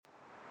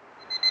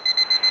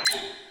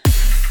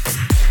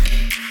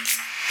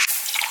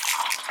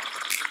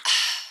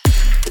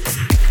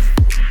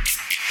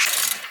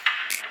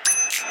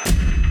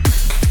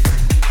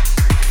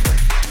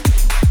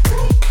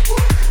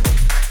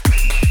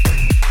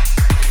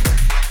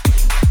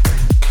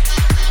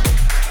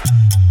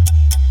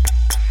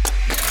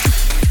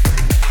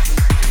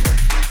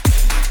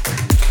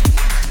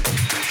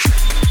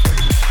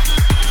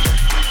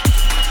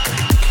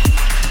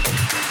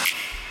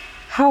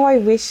I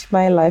wish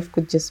my life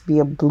could just be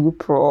a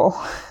blooper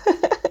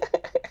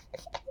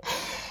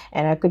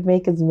and I could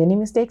make as many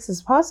mistakes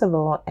as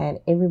possible and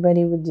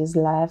everybody would just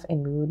laugh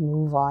and we would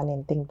move on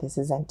and think this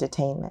is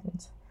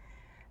entertainment.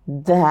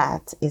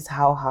 That is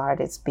how hard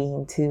it's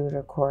been to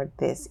record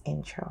this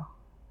intro.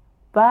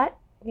 But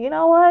you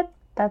know what?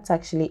 That's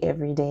actually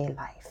everyday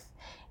life.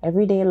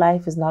 Everyday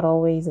life is not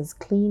always as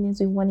clean as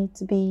we want it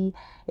to be.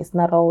 It's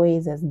not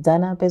always as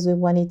done up as we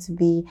want it to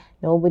be.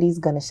 Nobody's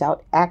going to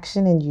shout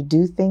action and you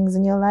do things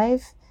in your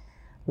life.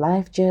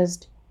 Life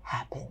just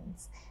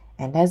happens.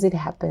 And as it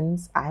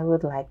happens, I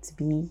would like to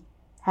be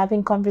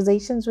having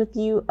conversations with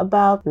you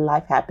about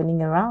life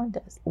happening around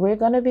us. We're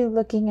going to be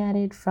looking at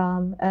it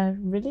from a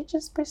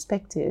religious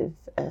perspective,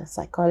 a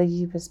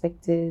psychology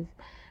perspective,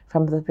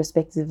 from the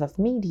perspective of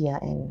media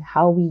and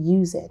how we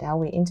use it, how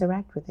we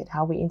interact with it,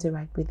 how we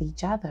interact with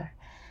each other,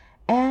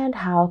 and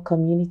how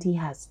community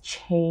has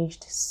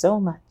changed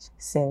so much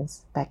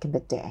since back in the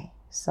day.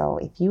 So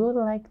if you would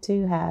like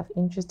to have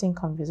interesting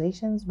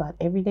conversations about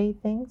everyday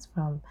things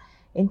from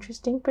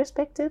interesting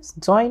perspectives,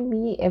 join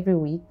me every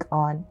week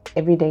on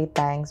Everyday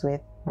Things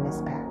with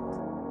Miss Pat.